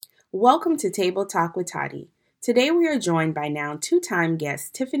Welcome to Table Talk with Tati. Today we are joined by now two-time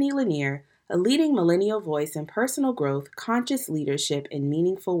guest Tiffany Lanier, a leading millennial voice in personal growth, conscious leadership, and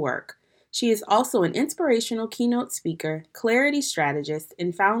meaningful work. She is also an inspirational keynote speaker, clarity strategist,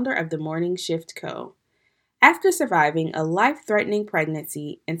 and founder of the Morning Shift Co. After surviving a life-threatening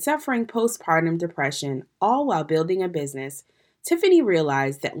pregnancy and suffering postpartum depression, all while building a business, Tiffany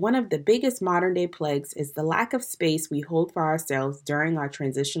realized that one of the biggest modern-day plagues is the lack of space we hold for ourselves during our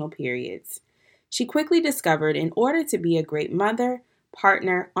transitional periods. She quickly discovered in order to be a great mother,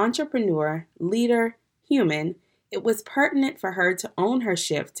 partner, entrepreneur, leader, human, it was pertinent for her to own her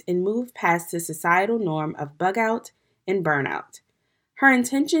shift and move past the societal norm of bug-out and burnout. Her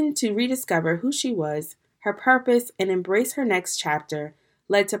intention to rediscover who she was, her purpose, and embrace her next chapter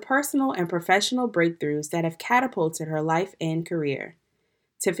led to personal and professional breakthroughs that have catapulted her life and career.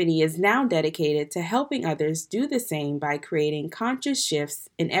 Tiffany is now dedicated to helping others do the same by creating conscious shifts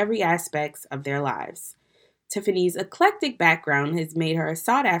in every aspect of their lives. Tiffany's eclectic background has made her a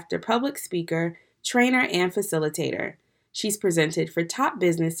sought-after public speaker, trainer, and facilitator. She's presented for top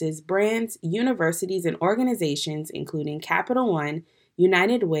businesses, brands, universities, and organizations including Capital One,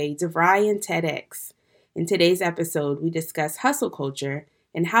 United Way, DeVry, and TEDx. In today's episode, we discuss hustle culture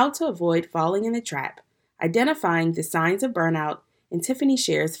and how to avoid falling in the trap, identifying the signs of burnout, and Tiffany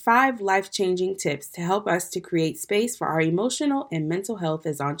shares 5 life-changing tips to help us to create space for our emotional and mental health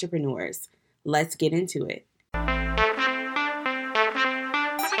as entrepreneurs. Let's get into it.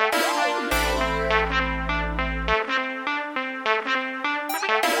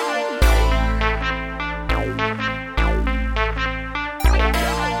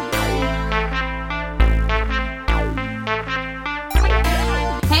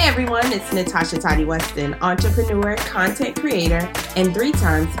 Everyone, it's Natasha Tati Weston, entrepreneur, content creator, and 3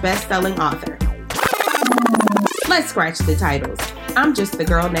 times best-selling author. Let's scratch the titles. I'm just the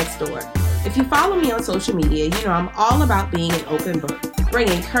girl next door. If you follow me on social media, you know I'm all about being an open book,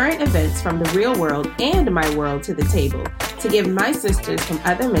 bringing current events from the real world and my world to the table to give my sisters from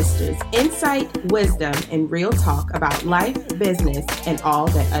other misters insight, wisdom, and real talk about life, business, and all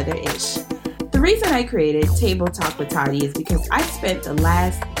that other ish. The reason I created Table Talk with Tati is because I spent the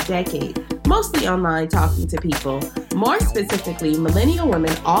last decade mostly online talking to people, more specifically millennial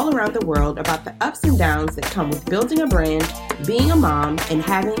women all around the world about the ups and downs that come with building a brand, being a mom, and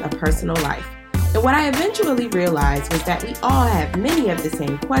having a personal life. And what I eventually realized was that we all have many of the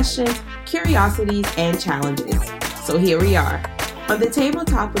same questions, curiosities, and challenges. So here we are. On the Table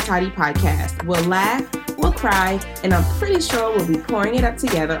Talk with Tati podcast, we'll laugh, we'll cry, and I'm pretty sure we'll be pouring it up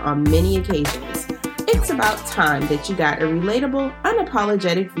together on many occasions. It's about time that you got a relatable,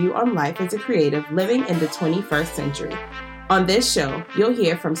 unapologetic view on life as a creative living in the 21st century. On this show, you'll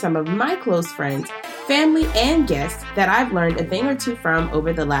hear from some of my close friends, family, and guests that I've learned a thing or two from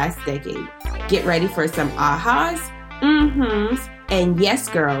over the last decade. Get ready for some ahas, mm-hms, and yes,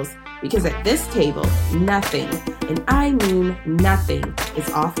 girls, because at this table, nothing, and I mean nothing, is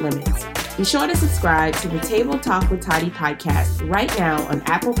off limits. Be sure to subscribe to the Table Talk with Tati podcast right now on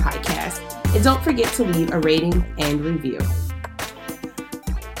Apple Podcasts, and don't forget to leave a rating and review.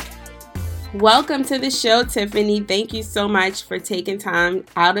 Welcome to the show, Tiffany. Thank you so much for taking time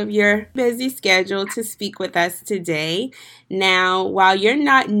out of your busy schedule to speak with us today. Now, while you're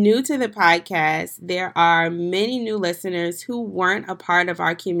not new to the podcast, there are many new listeners who weren't a part of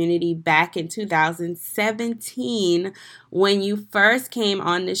our community back in 2017 when you first came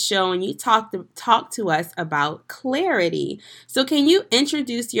on the show and you talked to us about clarity. So can you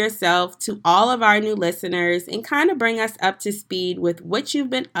introduce yourself to all of our new listeners and kind of bring us up to speed with what you've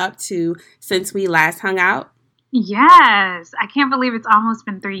been up to since we last hung out? Yes. I can't believe it's almost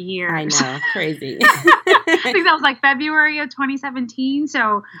been 3 years. I know. Crazy. I think that was like February of 2017.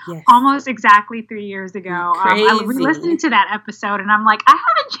 So almost exactly 3 years ago. I listened to that episode and I'm like, I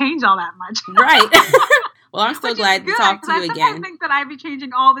haven't changed all that much. Right. Well, I'm so glad to talk to you again. I think that I'd be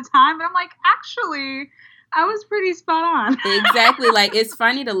changing all the time. But I'm like, actually, I was pretty spot on. Exactly. Like, it's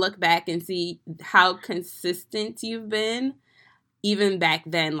funny to look back and see how consistent you've been. Even back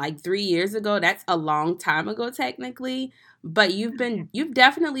then, like 3 years ago, that's a long time ago technically, but you've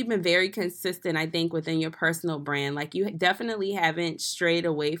definitely been very consistent, I think, within your personal brand. Like you definitely haven't strayed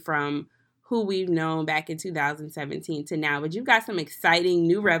away from who we've known back in 2017 to now, but you've got some exciting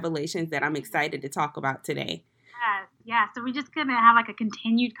new revelations that I'm excited to talk about today. Yeah. So we're just going to have like a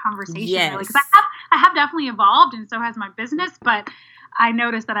continued conversation. Yes. Because I have definitely evolved and so has my business, but I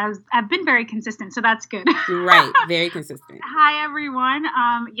noticed that I've been very consistent, so that's good. Right, very consistent. Hi, everyone.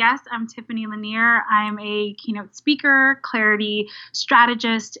 Yes, I'm Tiffany Lanier. I'm a keynote speaker, clarity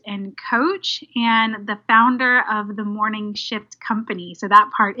strategist, and coach, and the founder of the Morning Shift Company. So that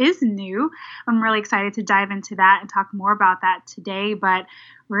part is new. I'm really excited to dive into that and talk more about that today. But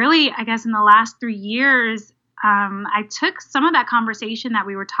really, I guess in the last 3 years, I took some of that conversation that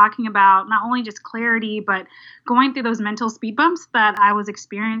we were talking about, not only just clarity, but going through those mental speed bumps that I was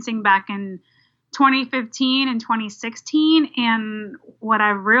experiencing back in 2015 and 2016. And what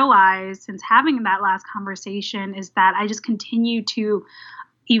I realized since having that last conversation is that I just continue to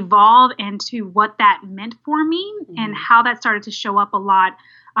evolve into what that meant for me and how that started to show up a lot.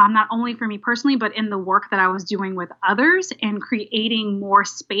 Not only for me personally, but in the work that I was doing with others and creating more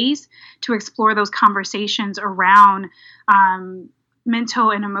space to explore those conversations around mental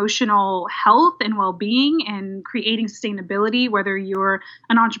and emotional health and well-being and creating sustainability, whether you're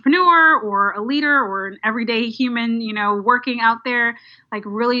an entrepreneur or a leader or an everyday human, working out there, like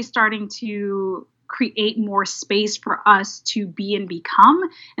really starting to create more space for us to be and become.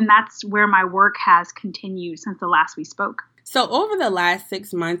 And that's where my work has continued since the last we spoke. So over the last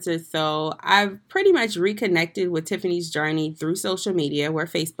 6 months or so, I've pretty much reconnected with Tiffany's journey through social media. We're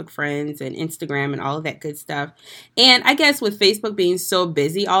Facebook friends and Instagram and all of that good stuff. And I guess with Facebook being so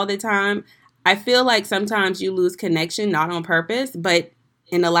busy all the time, I feel like sometimes you lose connection, not on purpose, but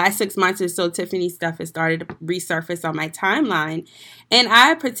in the last 6 months or so, Tiffany's stuff has started to resurface on my timeline. And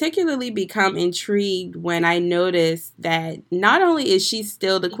I particularly become intrigued when I notice that not only is she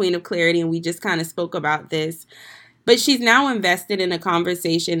still the queen of clarity, and we just kind of spoke about this, but she's now invested in a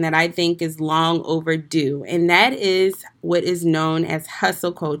conversation that I think is long overdue, and that is what is known as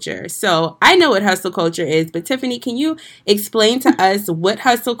hustle culture. So I know what hustle culture is, but Tiffany, can you explain to us what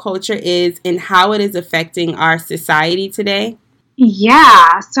hustle culture is and how it is affecting our society today?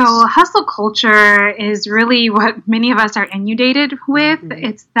 Yeah, so hustle culture is really what many of us are inundated with.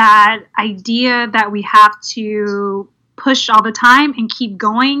 It's that idea that we have to push all the time and keep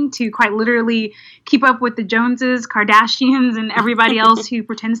going to quite literally keep up with the Joneses, Kardashians, and everybody else who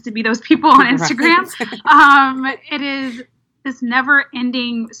pretends to be those people on Instagram. Right. It is this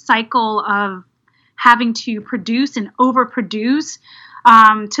never-ending cycle of having to produce and overproduce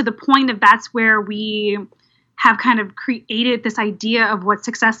to the point of that's where we have kind of created this idea of what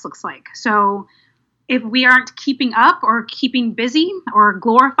success looks like. So if we aren't keeping up or keeping busy or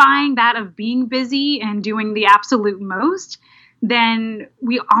glorifying that of being busy and doing the absolute most, then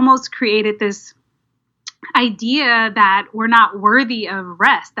we almost created this idea that we're not worthy of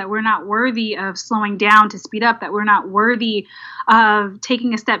rest, that we're not worthy of slowing down to speed up, that we're not worthy of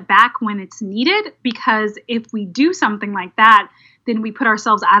taking a step back when it's needed. Because if we do something like that, then we put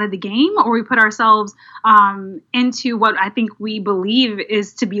ourselves out of the game, or we put ourselves into what I think we believe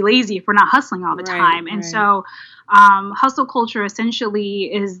is to be lazy if we're not hustling all the time. And so hustle culture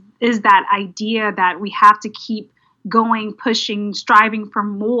essentially is that idea that we have to keep going, pushing, striving for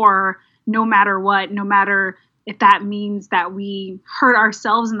more, no matter what, no matter if that means that we hurt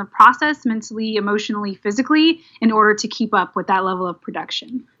ourselves in the process, mentally, emotionally, physically, in order to keep up with that level of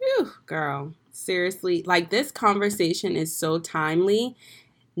production. Whew, girl. Seriously, like this conversation is so timely,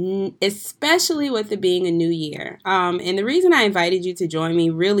 especially with it being a new year. And the reason I invited you to join me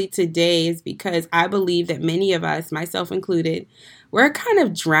really today is because I believe that many of us, myself included, we're kind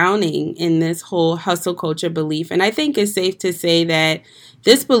of drowning in this whole hustle culture belief. And I think it's safe to say that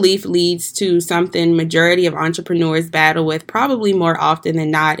this belief leads to something majority of entrepreneurs battle with probably more often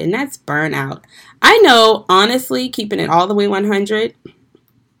than not, and that's burnout. I know, honestly, keeping it all the way 100,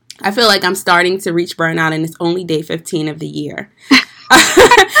 I feel like I'm starting to reach burnout and it's only day 15 of the year.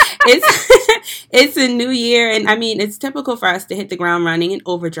 It's a new year, and I mean, it's typical for us to hit the ground running and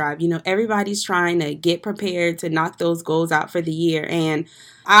overdrive. Everybody's trying to get prepared to knock those goals out for the year, and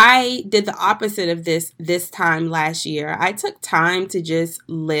I did the opposite of this time last year. I took time to just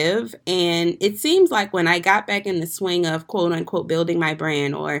live, and it seems like when I got back in the swing of quote unquote building my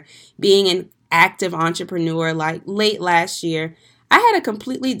brand or being an active entrepreneur like late last year, I had a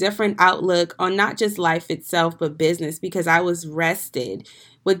completely different outlook on not just life itself, but business, because I was rested.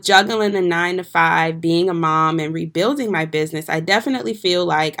 With juggling a 9-to-5, being a mom, and rebuilding my business, I definitely feel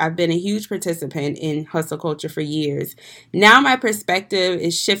like I've been a huge participant in hustle culture for years. Now my perspective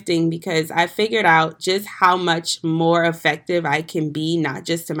is shifting because I figured out just how much more effective I can be, not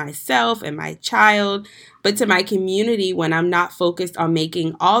just to myself and my child, but to my community when I'm not focused on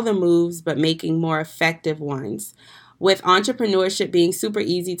making all the moves, but making more effective ones. With entrepreneurship being super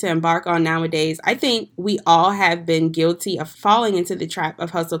easy to embark on nowadays, I think we all have been guilty of falling into the trap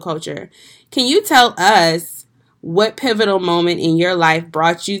of hustle culture. Can you tell us What pivotal moment in your life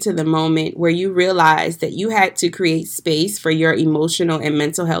brought you to the moment where you realized that you had to create space for your emotional and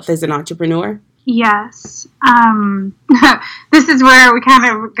mental health as an entrepreneur? Yes. This is where we kind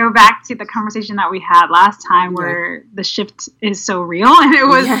of go back to the conversation that we had last time where the shift is so real, and it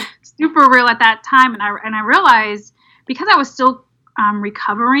was super real at that time. And I realized, because I was still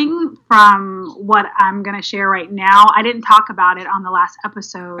recovering from what I'm going to share right now, I didn't talk about it on the last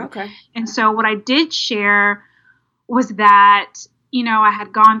episode. Okay. And so what I did share was that, I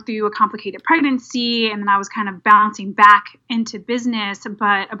had gone through a complicated pregnancy, and then I was kind of bouncing back into business.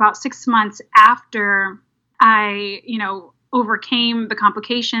 But about 6 months after I, overcame the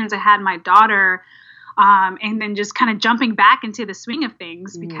complications, I had my daughter, and then just kind of jumping back into the swing of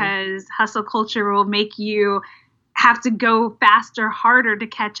things, because hustle culture will make you have to go faster, harder to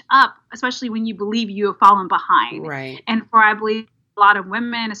catch up, especially when you believe you have fallen behind. Right. And I believe a lot of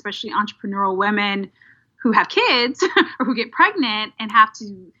women, especially entrepreneurial women who have kids or who get pregnant and have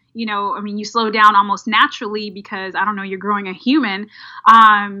to, you slow down almost naturally because, you're growing a human.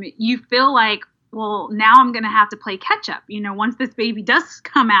 You feel like, well, now I'm going to have to play catch up. Once this baby does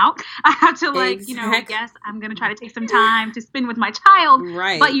come out, I have to guess I'm going to try to take some time to spend with my child.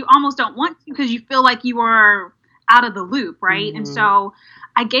 Right. But you almost don't want to, because you feel like you are out of the loop. Right. Mm-hmm. And so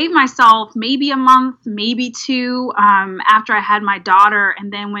I gave myself maybe a month, maybe two, after I had my daughter,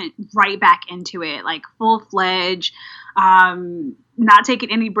 and then went right back into it, like full-fledged, not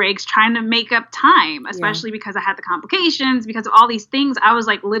taking any breaks, trying to make up time, especially because I had the complications, because of all these things. I was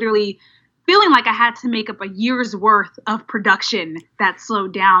like literally feeling like I had to make up a year's worth of production that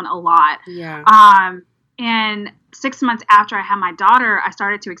slowed down a lot. Yeah. And 6 months after I had my daughter, I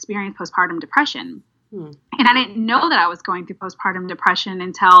started to experience postpartum depression. And I didn't know that I was going through postpartum depression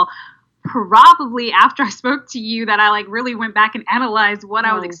until probably after I spoke to you, that I really went back and analyzed what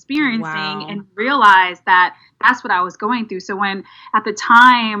I was experiencing and realized that that's what I was going through. So when at the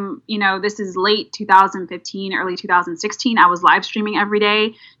time, this is late 2015, early 2016, I was live streaming every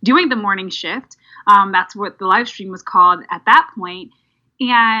day, doing the morning shift. That's what the live stream was called at that point.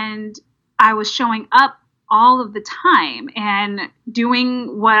 And I was showing up all of the time and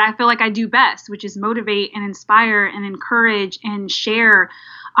doing what I feel like I do best, which is motivate and inspire and encourage and share.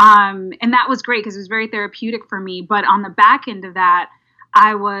 And that was great because it was very therapeutic for me. But on the back end of that,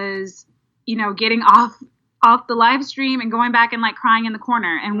 I was, getting off the live stream and going back and crying in the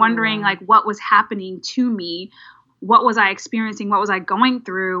corner and wondering what was happening to me. What was I experiencing? What was I going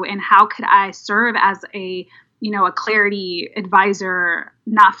through? And how could I serve as a clarity advisor,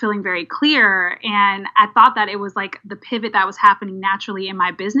 not feeling very clear. And I thought that it was the pivot that was happening naturally in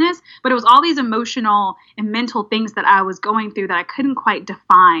my business, but it was all these emotional and mental things that I was going through that I couldn't quite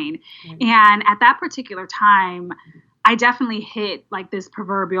define. And at that particular time, I definitely hit this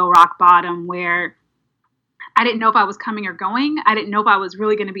proverbial rock bottom where I didn't know if I was coming or going. I didn't know if I was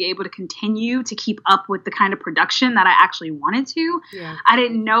really going to be able to continue to keep up with the kind of production that I actually wanted to. Yeah. I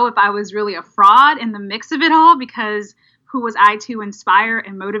didn't know if I was really a fraud in the mix of it all, because who was I to inspire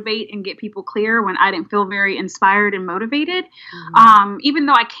and motivate and get people clear when I didn't feel very inspired and motivated? Mm-hmm. Even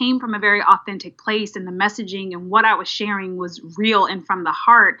though I came from a very authentic place and the messaging and what I was sharing was real and from the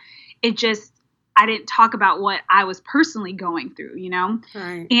heart, I didn't talk about what I was personally going through,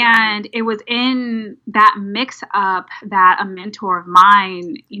 Right. And it was in that mix up that a mentor of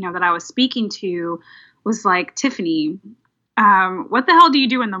mine, that I was speaking to was like, Tiffany, what the hell do you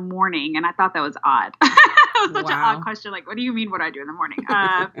do in the morning? And I thought that was odd. It was such an odd question. What do you mean what do I do in the morning?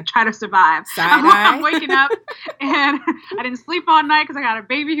 Try to survive. I'm waking up and I didn't sleep all night because I got a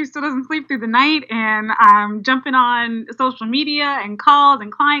baby who still doesn't sleep through the night. And I'm jumping on social media and calls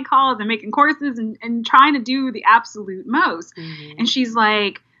and client calls and making courses and trying to do the absolute most. Mm-hmm. And she's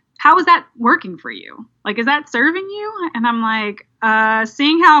like, how is that working for you? Is that serving you? And I'm like,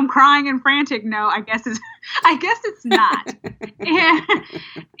 seeing how I'm crying and frantic, no, I guess it's not.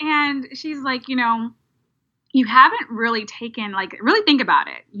 and she's like, you haven't really taken, really think about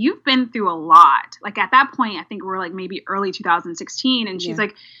it. You've been through a lot. At that point, I think we're maybe early 2016. And she's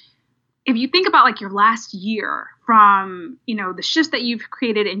like, if you think about your last year from, the shifts that you've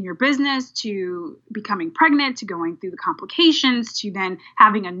created in your business to becoming pregnant, to going through the complications, to then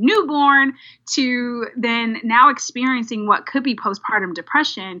having a newborn, to then now experiencing what could be postpartum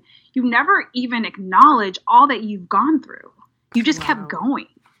depression, you never even acknowledge all that you've gone through. You just kept going.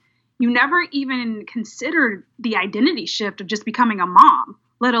 You never even considered the identity shift of just becoming a mom,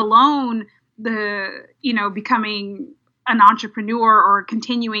 let alone the, becoming an entrepreneur or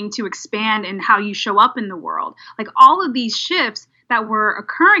continuing to expand in how you show up in the world. All of these shifts that were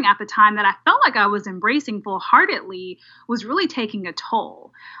occurring at the time that I felt like I was embracing full-heartedly was really taking a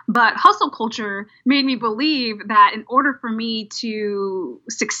toll. But hustle culture made me believe that in order for me to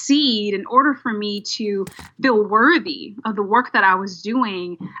succeed, in order for me to feel worthy of the work that I was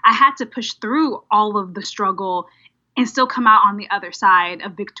doing, I had to push through all of the struggle and still come out on the other side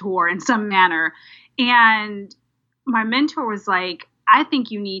of victor in some manner. And my mentor was like, I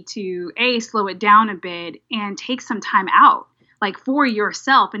think you need to slow it down a bit and take some time out, like for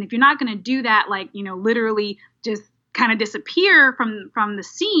yourself. And if you're not going to do that, like, literally just kind of disappear from the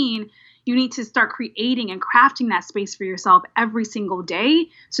scene, you need to start creating and crafting that space for yourself every single day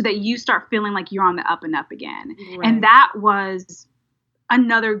so that you start feeling like you're on the up and up again. Right. And that was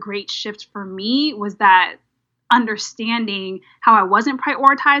another great shift for me, was that understanding how I wasn't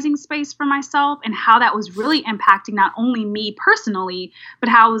prioritizing space for myself and how that was really impacting not only me personally, but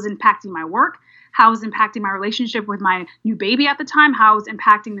how it was impacting my work, how it was impacting my relationship with my new baby at the time, how it was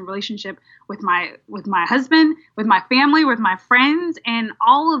impacting the relationship with my husband, with my family, with my friends, and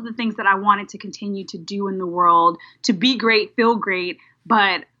all of the things that I wanted to continue to do in the world, to be great, feel great,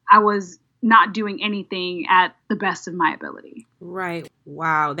 but I was not doing anything at the best of my ability. Right.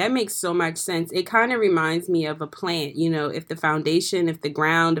 Wow. That makes so much sense. It kind of reminds me of a plant. If the foundation, if the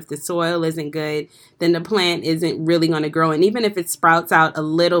ground, if the soil isn't good, then the plant isn't really going to grow. And even if it sprouts out a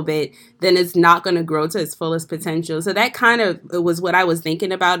little bit, then it's not going to grow to its fullest potential. So that kind of was what I was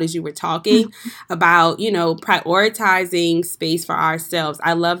thinking about as you were talking about, prioritizing space for ourselves.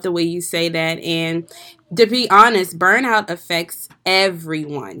 I love the way you say that. And to be honest, burnout affects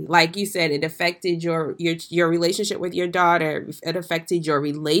everyone. Like you said, it affected your relationship with your daughter. It affected your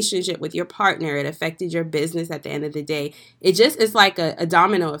relationship with your partner. It affected your business at the end of the day. It's like a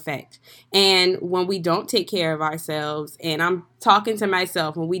domino effect. And when we don't take care of ourselves, and I'm talking to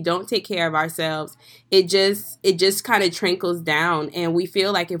myself, when we don't take care of ourselves, it just kind of trickles down. And we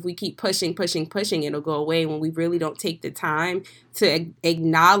feel like if we keep pushing, it'll go away, when we really don't take the time to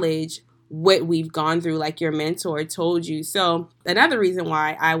acknowledge what we've gone through, like your mentor told you. So another reason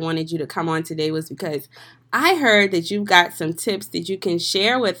why I wanted you to come on today was because I heard that you've got some tips that you can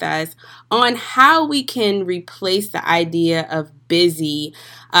share with us on how we can replace the idea of busy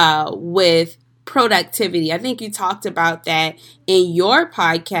with productivity. I think you talked about that in your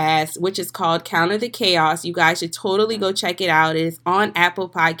podcast, which is called Counter the Chaos. You guys should totally go check it out. It is on Apple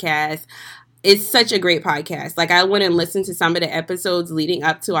Podcasts. It's such a great podcast. Like, I went and listened to some of the episodes leading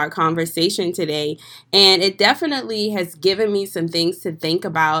up to our conversation today, and it definitely has given me some things to think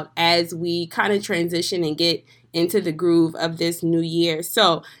about as we kind of transition and get into the groove of this new year.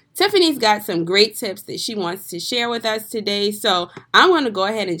 So Tiffany's got some great tips that she wants to share with us today. So I'm going to go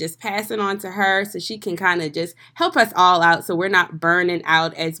ahead and just pass it on to her so she can kind of just help us all out so we're not burning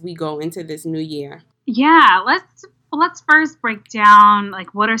out as we go into this new year. Yeah, let's first break down,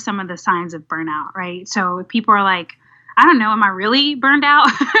 like, what are some of the signs of burnout, right? So if people are like, I don't know, am I really burned out?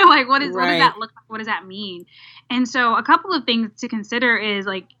 Like, what does that look like? What does that mean? And so a couple of things to consider is,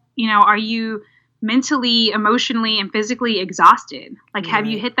 like, are you mentally, emotionally, and physically exhausted? Like, have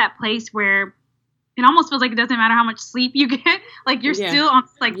you hit that place where it almost feels like it doesn't matter how much sleep you get, like you're still on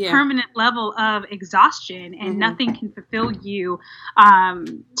this permanent level of exhaustion, and nothing can fulfill you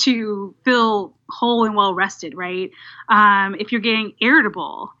to feel whole and well rested, right? If you're getting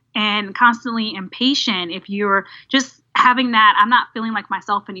irritable and constantly impatient, if you're just having that, I'm not feeling like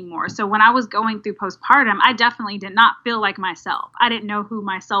myself anymore. So when I was going through postpartum, I definitely did not feel like myself. I didn't know who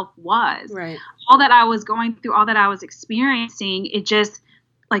myself was. Right. All that I was going through, all that I was experiencing, it just,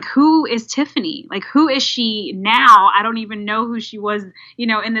 like, who is Tiffany? Like, who is she now? I don't even know who she was,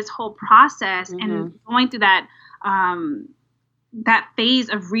 in this whole process. And going through that phase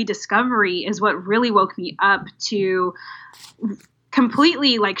of rediscovery is what really woke me up to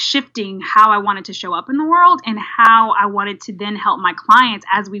completely, like, shifting how I wanted to show up in the world and how I wanted to then help my clients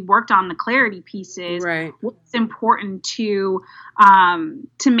as we worked on the clarity pieces. Right. What's important to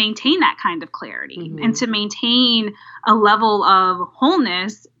maintain that kind of clarity and to maintain a level of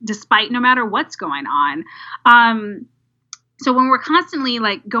wholeness despite no matter what's going on. So when we're constantly,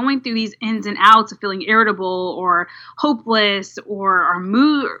 like, going through these ins and outs of feeling irritable or hopeless, or our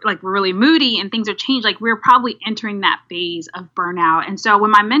mood, like, we're really moody and things are changed, like, we're probably entering that phase of burnout. And so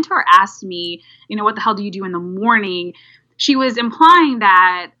when my mentor asked me, what the hell do you do in the morning? She was implying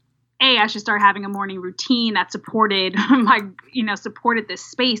that, I should start having a morning routine that supported supported this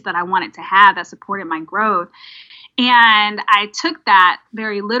space that I wanted to have, that supported my growth. And I took that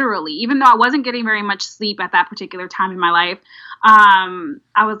very literally, even though I wasn't getting very much sleep at that particular time in my life.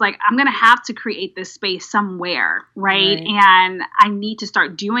 I was like, I'm going to have to create this space somewhere, right? And I need to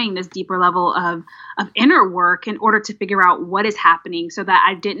start doing this deeper level of inner work in order to figure out what is happening so that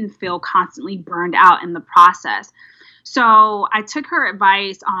I didn't feel constantly burned out in the process. So I took her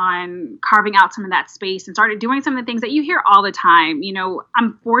advice on carving out some of that space and started doing some of the things that you hear all the time. You know,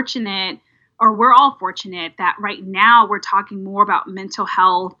 I'm fortunate, or we're all fortunate, that right now we're talking more about mental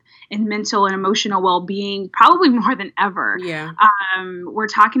health and mental and emotional well-being, probably more than ever. Yeah. We're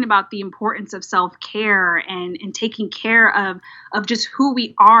talking about the importance of self-care and taking care of just who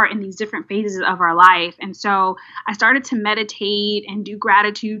we are in these different phases of our life. And so I started to meditate and do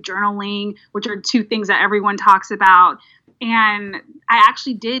gratitude journaling, which are two things that everyone talks about. And I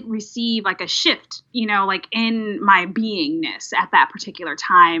actually did receive like a shift, you know, like in my beingness at that particular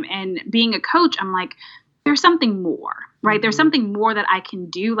time. And being a coach, I'm like, there's something more, right? Mm-hmm. There's something more that I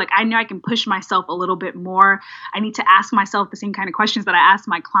can do. Like, I know I can push myself a little bit more. I need to ask myself the same kind of questions that I ask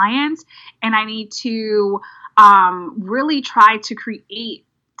my clients. And I need to really try to create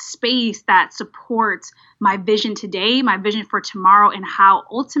space that supports my vision today, my vision for tomorrow, and how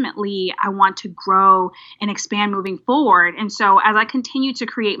ultimately I want to grow and expand moving forward. And so as I continue to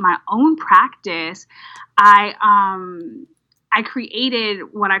create my own practice, I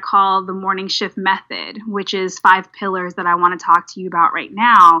created what I call the morning shift method, which is 5 pillars that I want to talk to you about right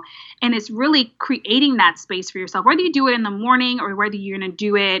now. And it's really creating that space for yourself, whether you do it in the morning or whether you're going to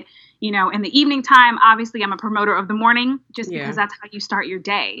do it, you know, in the evening time. Obviously, I'm a promoter of the morning just because that's how you start your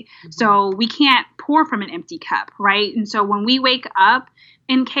day. Mm-hmm. So we can't pour from an empty cup, right? And so when we wake up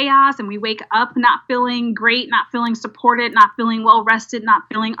in chaos and we wake up not feeling great, not feeling supported, not feeling well rested, not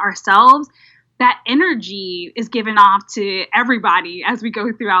feeling ourselves, that energy is given off to everybody as we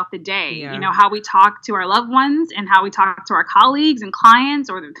go throughout the day. You know, how we talk to our loved ones and how we talk to our colleagues and clients,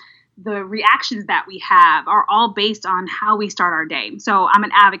 or the reactions that we have, are all based on how we start our day. So I'm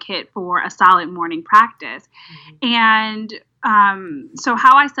an advocate for a solid morning practice. Mm-hmm. And so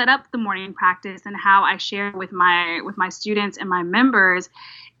how I set up the morning practice and how I share with my students and my members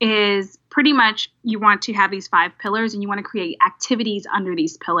is pretty much, you want to have these 5 pillars and you want to create activities under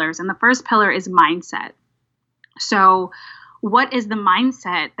these pillars. And the first pillar is mindset. So what is the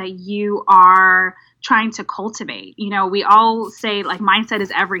mindset that you are trying to cultivate? You know, we all say like mindset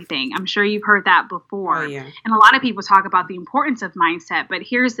is everything. I'm sure you've heard that before. Oh, yeah. And a lot of people talk about the importance of mindset. But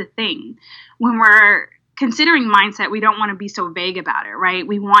here's the thing. When we're considering mindset, we don't want to be so vague about it, right?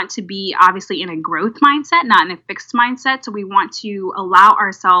 We want to be obviously in a growth mindset, not in a fixed mindset. So we want to allow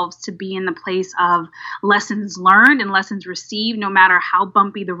ourselves to be in the place of lessons learned and lessons received, no matter how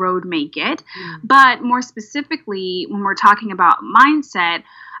bumpy the road may get. Mm-hmm. But more specifically, when we're talking about mindset,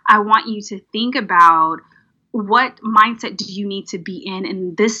 I want you to think about, what mindset do you need to be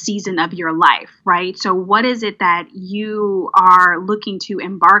in this season of your life, right? So what is it that you are looking to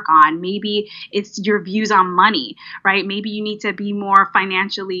embark on? Maybe it's your views on money, right? Maybe you need to be more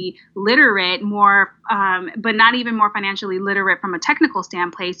financially literate, but not even more financially literate from a technical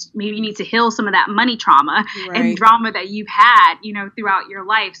standpoint. Maybe you need to heal some of that money trauma and drama that you've had, you know, throughout your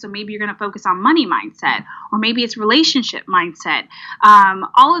life. So maybe you're going to focus on money mindset, or maybe it's relationship mindset.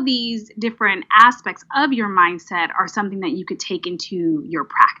 All of these different aspects of your mindset are something that you could take into your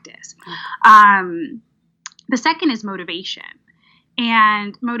practice. The second is motivation.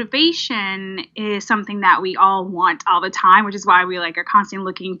 And motivation is something that we all want all the time, which is why we are constantly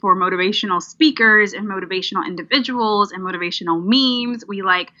looking for motivational speakers and motivational individuals and motivational memes. We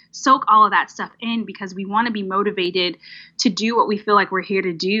soak all of that stuff in because we want to be motivated to do what we feel like we're here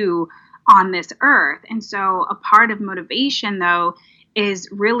to do on this earth. And so a part of motivation, though, is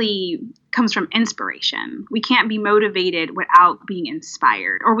really comes from inspiration. We can't be motivated without being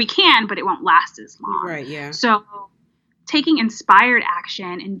inspired, or we can, but it won't last as long. Right. Yeah. So taking inspired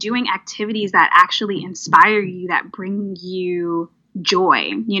action and doing activities that actually inspire you, that bring you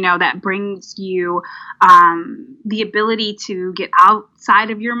joy, that brings you the ability to get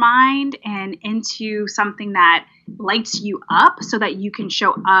outside of your mind and into something that lights you up so that you can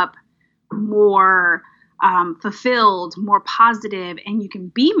show up more fulfilled, more positive, and you can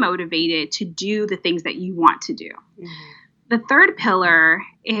be motivated to do the things that you want to do. Mm-hmm. The third pillar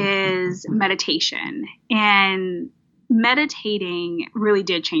is meditation. And meditating really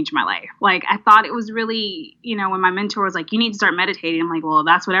did change my life. I thought it was really, when my mentor was like, you need to start meditating. I'm like, well,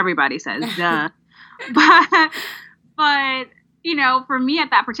 that's what everybody says. Duh. But for me at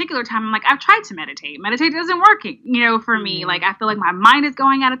that particular time, I'm like, I've tried to meditate. Meditate isn't working, for me. I feel like my mind is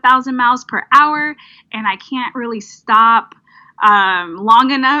going at 1,000 miles per hour and I can't really stop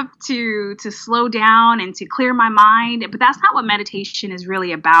long enough to slow down and to clear my mind. But that's not what meditation is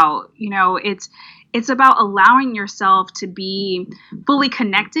really about. It's about allowing yourself to be fully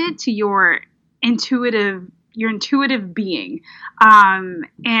connected to your intuitive being. And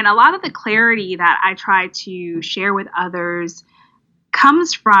a lot of the clarity that I try to share with others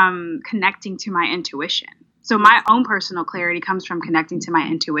comes from connecting to my intuition. So my own personal clarity comes from connecting to my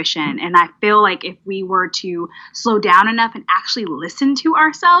intuition. And I feel like if we were to slow down enough and actually listen to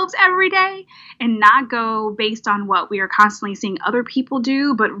ourselves every day and not go based on what we are constantly seeing other people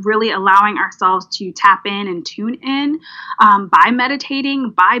do, but really allowing ourselves to tap in and tune in by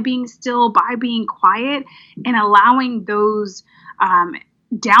meditating, by being still, by being quiet, and allowing those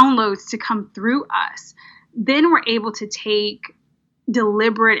downloads to come through us, then we're able to take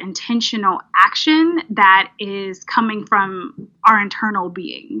deliberate, intentional action that is coming from our internal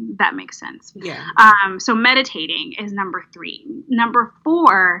being. That makes sense. Yeah. So meditating is number 3. Number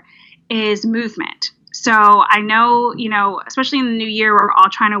 4 is movement. So I know, especially in the new year, we're all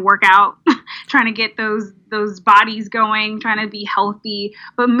trying to work out, trying to get those bodies going, trying to be healthy.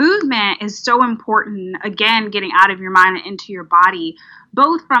 But movement is so important. Again, getting out of your mind and into your body,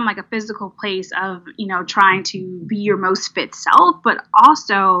 both from like a physical place of, trying to be your most fit self, but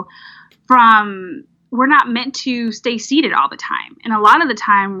also from, we're not meant to stay seated all the time. And a lot of the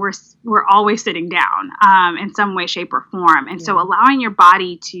time we're always sitting down in some way, shape, or form. And so allowing your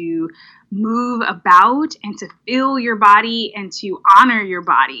body to move about and to feel your body and to honor your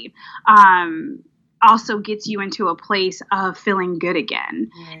body also gets you into a place of feeling good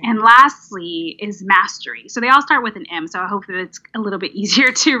again. Right. And lastly is mastery. So they all start with an M. So I hope that it's a little bit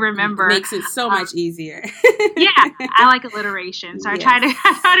easier to remember. It makes it so much easier. Yeah, I like alliteration. So yes, I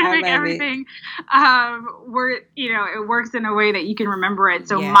try to make everything it works in a way that you can remember it.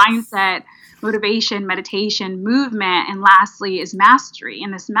 So mindset, motivation, meditation, movement, and lastly is mastery.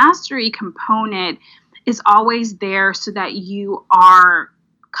 And this mastery component is always there so that you are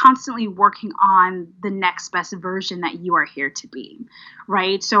constantly working on the next best version that you are here to be,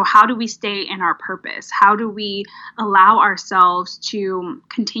 right? So how do we stay in our purpose? How do we allow ourselves to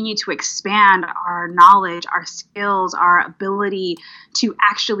continue to expand our knowledge, our skills, our ability to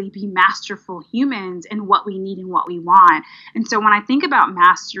actually be masterful humans in what we need and what we want? And so when I think about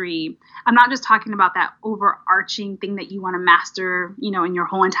mastery, I'm not just talking about that overarching thing that you want to master, in your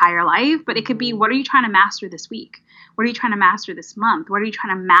whole entire life, but it could be, what are you trying to master this week? What are you trying to master this month? What are you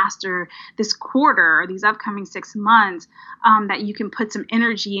trying to master this quarter or these upcoming 6 months that you can put some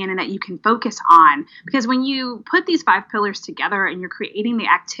energy in and that you can focus on? Because when you put these 5 pillars together and you're creating the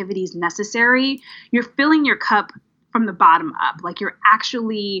activities necessary, you're filling your cup from the bottom up. Like you're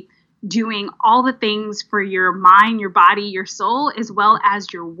actually doing all the things for your mind, your body, your soul, as well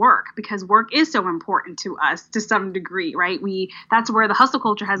as your work, because work is so important to us to some degree, right? That's where the hustle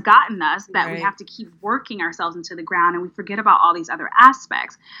culture has gotten us, that right. We have to keep working ourselves into the ground and we forget about all these other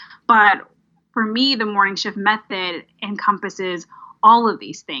aspects. But for me, the morning shift method encompasses all of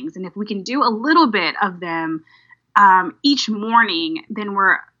these things. And if we can do a little bit of them each morning, then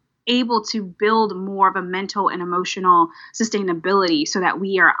we're able to build more of a mental and emotional sustainability so that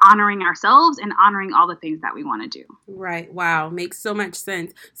we are honoring ourselves and honoring all the things that we want to do. Right. Wow. Makes so much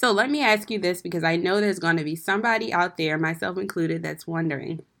sense. So let me ask you this, because I know there's going to be somebody out there, myself included, that's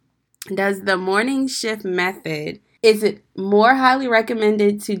wondering, does the morning shift method, is it more highly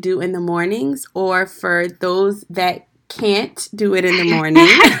recommended to do in the mornings, or for those that can't do it in the morning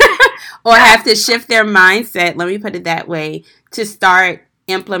or have to shift their mindset, let me put it that way, to start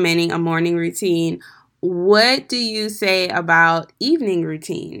implementing a morning routine? What do you say about evening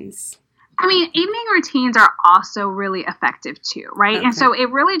routines? I mean, evening routines are also really effective too, right? Okay. And so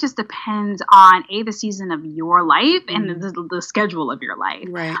it really just depends on the season of your life and the schedule of your life.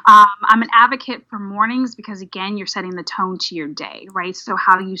 Right. I'm an advocate for mornings because, again, you're setting the tone to your day, right? So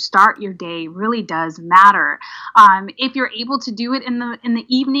how you start your day really does matter. If you're able to do it in the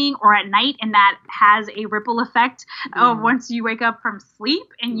evening or at night, and that has a ripple effect once you wake up from sleep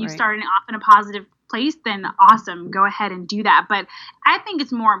and you starting off in a positive place, then awesome, go ahead and do that. But I think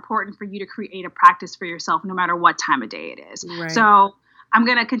it's more important for you to create a practice for yourself no matter what time of day it is. Right. So I'm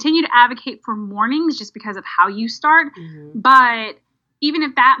going to continue to advocate for mornings just because of how you start. But even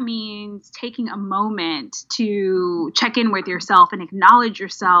if that means taking a moment to check in with yourself and acknowledge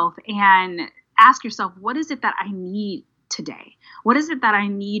yourself and ask yourself, what is it that I need today? What is it that I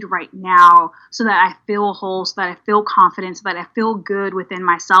need right now so that I feel whole, so that I feel confident, so that I feel good within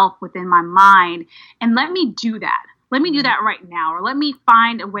myself, within my mind? And let me do that. Let me do that right now, or let me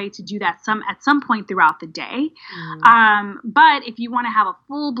find a way to do that at some point throughout the day. But if you want to have a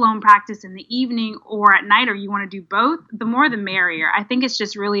full-blown practice in the evening or at night, or you want to do both, the more the merrier. I think it's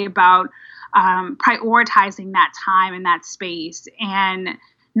just really about prioritizing that time and that space and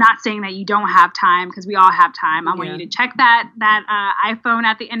Not saying that you don't have time, because we all have time. I want you to check that iPhone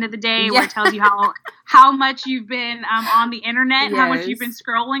at the end of the day where it tells you how much you've been on the internet, how much you've been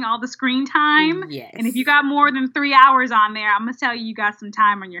scrolling, all the screen time. Yes. And if you got more than 3 hours on there, I'm going to tell you got some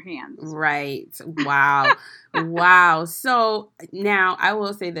time on your hands. Right. Wow. Wow. So now I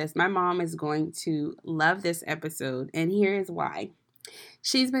will say this. My mom is going to love this episode, and here is why.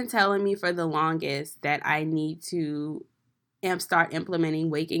 She's been telling me for the longest that I need to start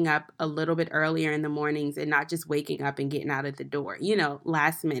implementing waking up a little bit earlier in the mornings and not just waking up and getting out of the door,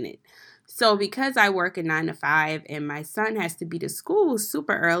 last minute. So because I work a 9 to 5 and my son has to be to school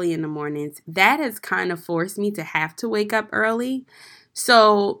super early in the mornings, that has kind of forced me to have to wake up early.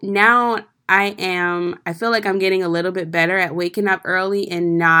 So now I feel like I'm getting a little bit better at waking up early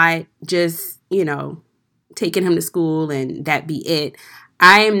and not just, taking him to school and that be it.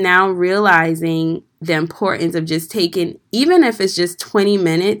 I am now realizing the importance of just taking, even if it's just 20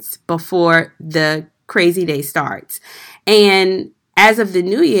 minutes before the crazy day starts. And as of the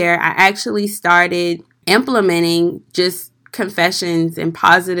new year, I actually started implementing just confessions and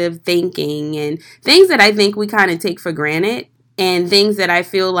positive thinking and things that I think we kind of take for granted, and things that I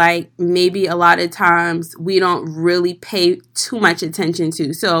feel like maybe a lot of times we don't really pay too much attention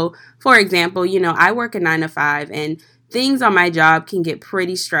to. So, for example, I work a 9 to 5, and things on my job can get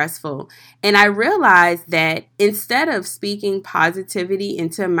pretty stressful. And I realized that instead of speaking positivity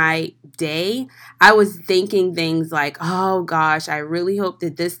into my day, I was thinking things like, oh gosh, I really hope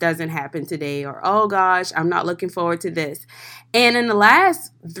that this doesn't happen today. Or, oh gosh, I'm not looking forward to this. And in the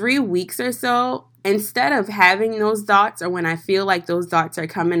last 3 weeks or so, instead of having those thoughts, or when I feel like those thoughts are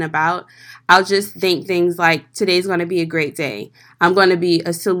coming about, I'll just think things like, today's going to be a great day. I'm going to be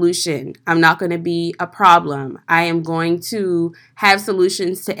a solution. I'm not going to be a problem. I am going to have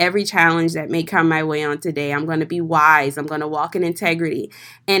solutions to every challenge that may come my way on today. I'm going to be wise. I'm going to walk in integrity.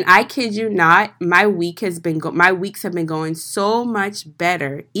 And I kid you not, my weeks have been going so much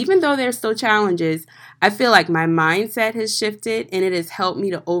better. Even though there's still challenges, I feel like my mindset has shifted, and it has helped me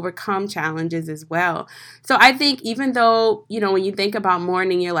to overcome challenges as well. So I think even though, when you think about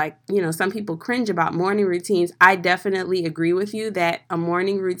morning, you're like, some people cringe about morning routines. I definitely agree with you that a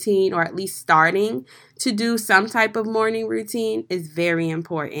morning routine, or at least starting to do some type of morning routine, is very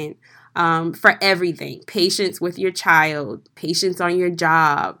important. For everything. Patience with your child, patience on your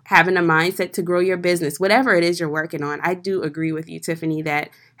job, having a mindset to grow your business, whatever it is you're working on. I do agree with you, Tiffany, that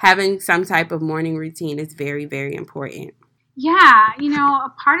having some type of morning routine is very, very important. Yeah, a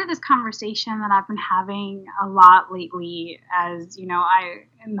part of this conversation that I've been having a lot lately, as in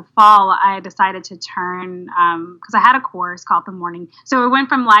the fall, I decided to turn, because I had a course called The Morning. So it went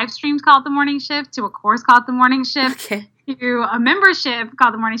from live streams called The Morning Shift to a course called The Morning Shift. Okay. To a membership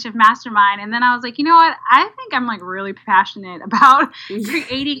called the Morning Shift Mastermind. And then I was like, you know what? I think I'm really passionate about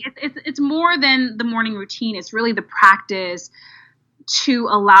creating. It's more than the morning routine. It's really the practice to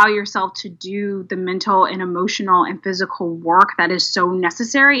allow yourself to do the mental and emotional and physical work that is so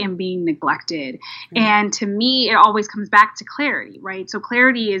necessary and being neglected. Mm-hmm. And to me, it always comes back to clarity, right? So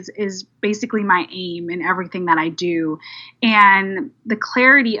clarity is basically my aim in everything that I do. And the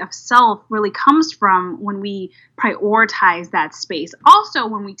clarity of self really comes from when we prioritize that space. Also,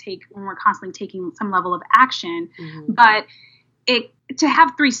 when we're constantly taking some level of action, mm-hmm. but to have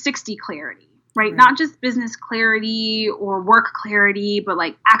 360 clarity. Right? Not just business clarity or work clarity, but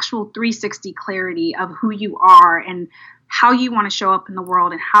actual 360 clarity of who you are and how you want to show up in the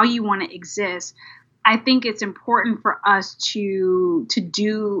world and how you want to exist. I think it's important for us to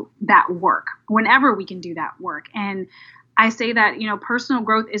do that work whenever we can do that work. And I say that, personal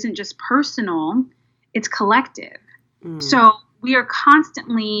growth isn't just personal, it's collective. Mm. So we are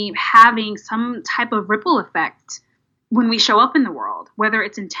constantly having some type of ripple effect when we show up in the world, whether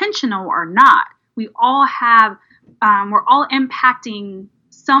it's intentional or not. We all have, we're all impacting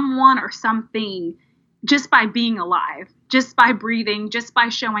someone or something just by being alive, just by breathing, just by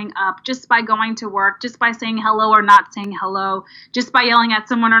showing up, just by going to work, just by saying hello or not saying hello, just by yelling at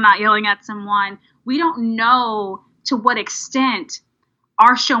someone or not yelling at someone. We don't know to what extent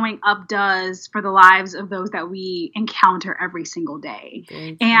our showing up does for the lives of those that we encounter every single day.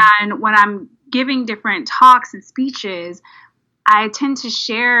 Okay. And when I'm giving different talks and speeches, I tend to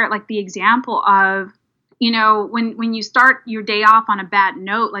share the example of, when you start your day off on a bad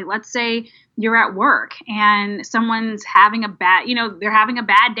note, let's say you're at work and someone's having a bad, they're having a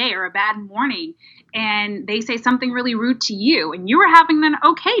bad day or a bad morning, and they say something really rude to you, and you were having an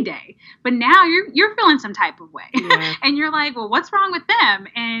okay day, but now you're feeling some type of way. Yeah. And you're like, well, what's wrong with them?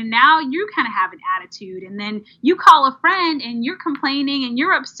 And now you kind of have an attitude, and then you call a friend and you're complaining and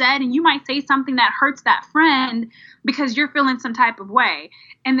you're upset, and you might say something that hurts that friend because you're feeling some type of way.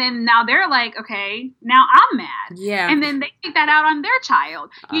 And then now they're like, okay, now I'm mad. Yeah. And then they take that out on their child,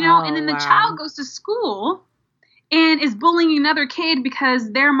 and then the child goes to school and is bullying another kid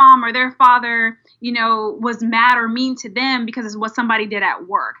because their mom or their father, was mad or mean to them because of what somebody did at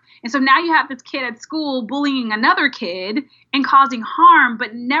work. And so now you have this kid at school bullying another kid and causing harm,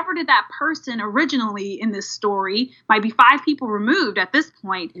 but never did that person originally in this story, might be 5 people removed at this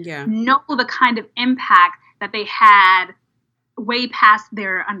point, know the kind of impact that they had way past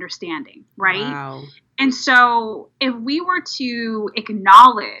their understanding, right? Wow. And so if we were to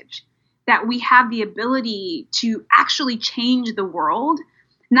acknowledge that we have the ability to actually change the world,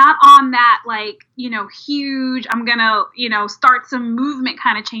 not on that huge, I'm going to, start some movement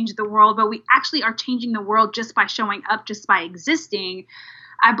kind of change the world, but we actually are changing the world just by showing up, just by existing.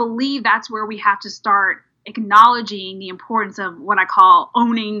 I believe that's where we have to start acknowledging the importance of what I call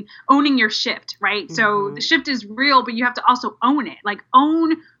owning your shift, right? Mm-hmm. So the shift is real, but you have to also own it. Like,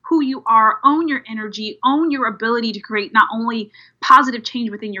 own who you are, own your energy, own your ability to create not only positive change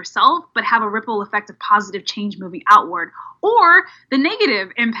within yourself, but have a ripple effect of positive change moving outward, or the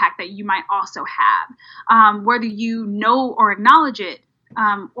negative impact that you might also have, whether you know or acknowledge it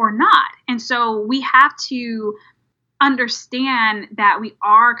or not. And so we have to understand that we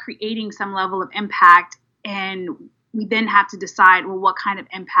are creating some level of impact, and we then have to decide, well, what kind of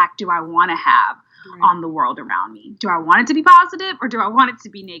impact do I want to have on the world around me? Do I want it to be positive, or do I want it to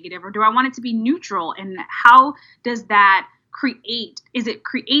be negative, or do I want it to be neutral? And how does that is it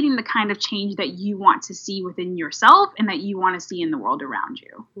creating the kind of change that you want to see within yourself and that you want to see in the world around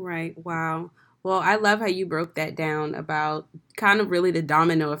you? Right. Wow. Well, I love how you broke that down about kind of really the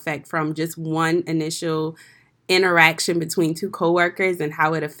domino effect from just one initial interaction between 2 coworkers and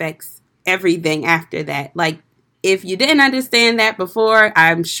how it affects everything after that. Like, if you didn't understand that before,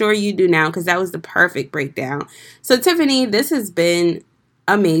 I'm sure you do now, because that was the perfect breakdown. So, Tiffany, this has been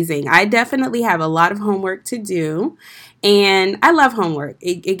amazing. I definitely have a lot of homework to do, and I love homework.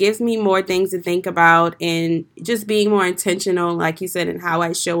 It gives me more things to think about and just being more intentional, like you said, in how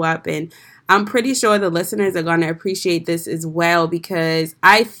I show up. And I'm pretty sure the listeners are going to appreciate this as well, because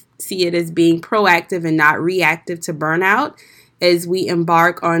I see it as being proactive and not reactive to burnout as we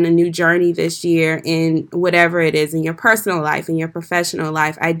embark on a new journey this year in whatever it is, in your personal life, in your professional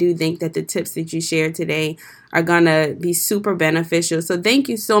life. I do think that the tips that you shared today are going to be super beneficial. So thank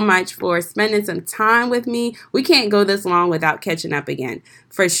you so much for spending some time with me. We can't go this long without catching up again,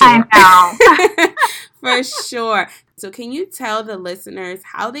 for sure. I know. For sure. So can you tell the listeners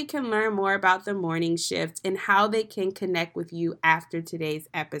how they can learn more about the morning shift and how they can connect with you after today's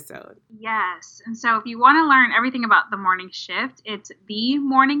episode? Yes. And so if you want to learn everything about the morning shift, it's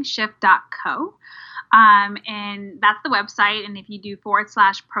themorningshift.co. And that's the website. And if you do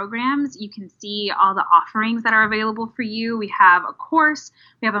 /programs, you can see all the offerings that are available for you. We have a course.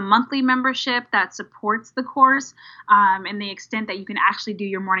 We have a monthly membership that supports the course, in the extent that you can actually do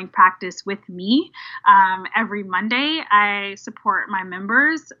your morning practice with me. Every Monday, I support my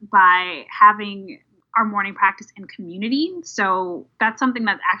members by having our morning practice in community. So that's something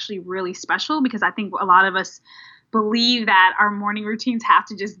that's actually really special, because I think a lot of us believe that our morning routines have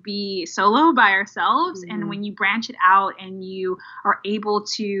to just be solo by ourselves. Mm-hmm. And when you branch it out and you are able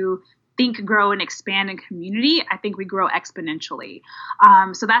to think, grow, and expand in community, I think we grow exponentially.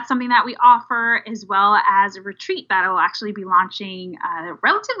 So that's something that we offer, as well as a retreat that will actually be launching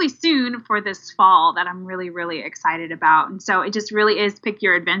relatively soon for this fall that I'm really, really excited about. And so it just really is pick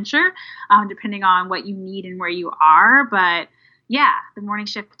your adventure, depending on what you need and where you are. But yeah,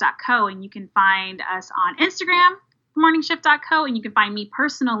 themorningshift.co, and you can find us on Instagram, themorningshift.co, and you can find me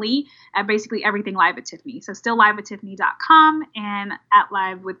personally at basically everything Live at Tiffany. So still liveattiffany.com and at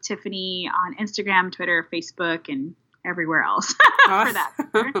Live with Tiffany on Instagram, Twitter, Facebook, and everywhere else. Awesome.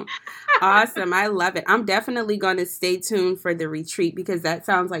 For that. Awesome. I love it. I'm definitely going to stay tuned for the retreat, because that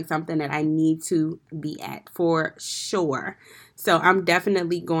sounds like something that I need to be at for sure. So I'm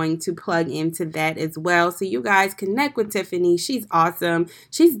definitely going to plug into that as well. So you guys connect with Tiffany. She's awesome.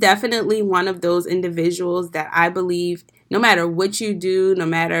 She's definitely one of those individuals that I believe no matter what you do, no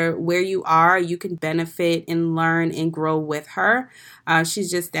matter where you are, you can benefit and learn and grow with her.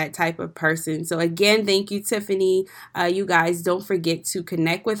 She's just that type of person. So again, thank you, Tiffany. You guys, don't forget to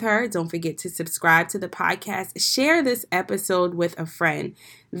connect with her. Don't forget to subscribe to the podcast. Share this episode with a friend.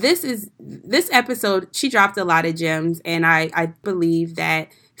 This episode, she dropped a lot of gems, and I believe that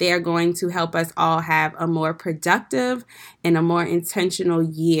they are going to help us all have a more productive and a more intentional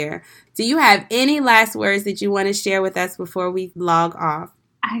year. Do you have any last words that you want to share with us before we log off?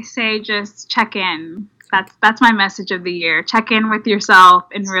 I say just check in. That's my message of the year. Check in with yourself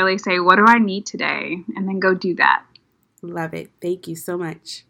and really say, what do I need today? And then go do that. Love it. Thank you so much.